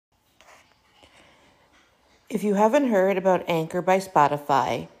If you haven't heard about Anchor by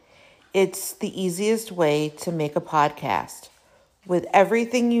Spotify, it's the easiest way to make a podcast with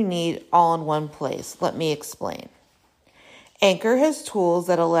everything you need all in one place. Let me explain. Anchor has tools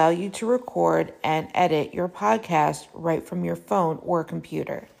that allow you to record and edit your podcast right from your phone or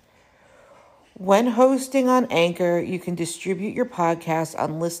computer. When hosting on Anchor, you can distribute your podcast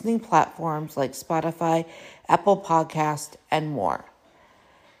on listening platforms like Spotify, Apple Podcast, and more.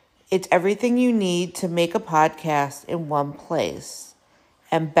 It's everything you need to make a podcast in one place.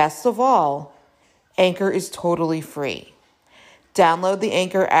 And best of all, Anchor is totally free. Download the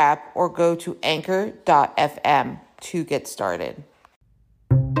Anchor app or go to anchor.fm to get started.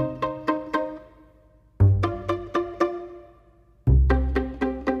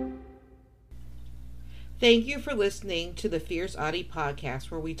 Thank you for listening to the Fierce Audie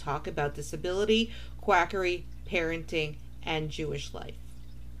podcast, where we talk about disability, quackery, parenting, and Jewish life.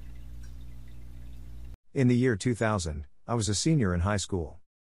 In the year 2000, I was a senior in high school.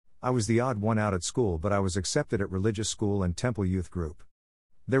 I was the odd one out at school, but I was accepted at religious school and temple youth group.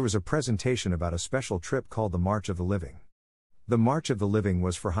 There was a presentation about a special trip called the March of the Living. The March of the Living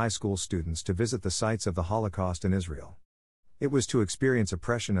was for high school students to visit the sites of the Holocaust in Israel. It was to experience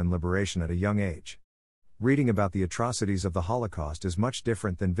oppression and liberation at a young age. Reading about the atrocities of the Holocaust is much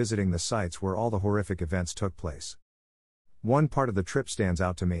different than visiting the sites where all the horrific events took place. One part of the trip stands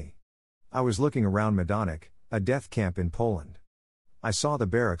out to me. I was looking around Majdanek, a death camp in Poland. I saw the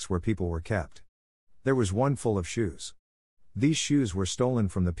barracks where people were kept. There was one full of shoes. These shoes were stolen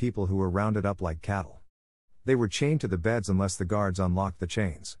from the people who were rounded up like cattle. They were chained to the beds unless the guards unlocked the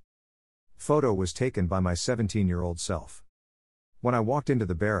chains. Photo was taken by my 17-year-old self. When I walked into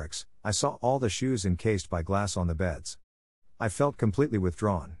the barracks, I saw all the shoes encased by glass on the beds. I felt completely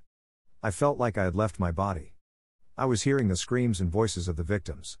withdrawn. I felt like I had left my body. I was hearing the screams and voices of the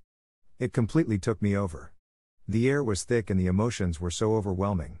victims. It completely took me over. The air was thick and the emotions were so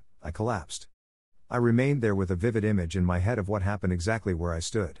overwhelming, I collapsed. I remained there with a vivid image in my head of what happened exactly where I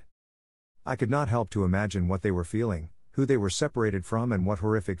stood. I could not help to imagine what they were feeling, who they were separated from, and what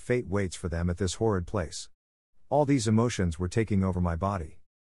horrific fate waits for them at this horrid place. All these emotions were taking over my body.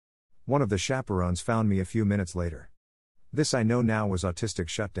 One of the chaperones found me a few minutes later. This I know now was autistic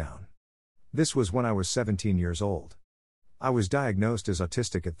shutdown. This was when I was 17 years old. I was diagnosed as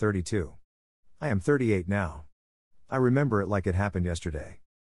autistic at 32. I am 38 now. I remember it like it happened yesterday.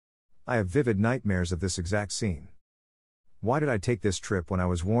 I have vivid nightmares of this exact scene. Why did I take this trip when I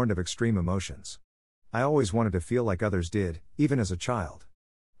was warned of extreme emotions? I always wanted to feel like others did, even as a child.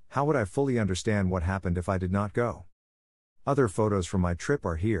 How would I fully understand what happened if I did not go? Other photos from my trip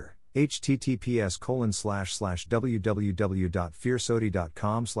are here.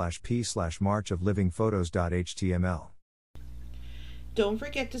 https://www.fierceaudie.com/p/marchoflivingphotos.html. Don't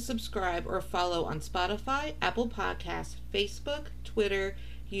forget to subscribe or follow on Spotify, Apple Podcasts, Facebook, Twitter,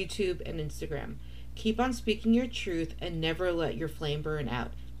 YouTube, and Instagram. Keep on speaking your truth and never let your flame burn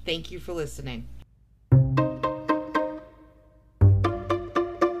out. Thank you for listening.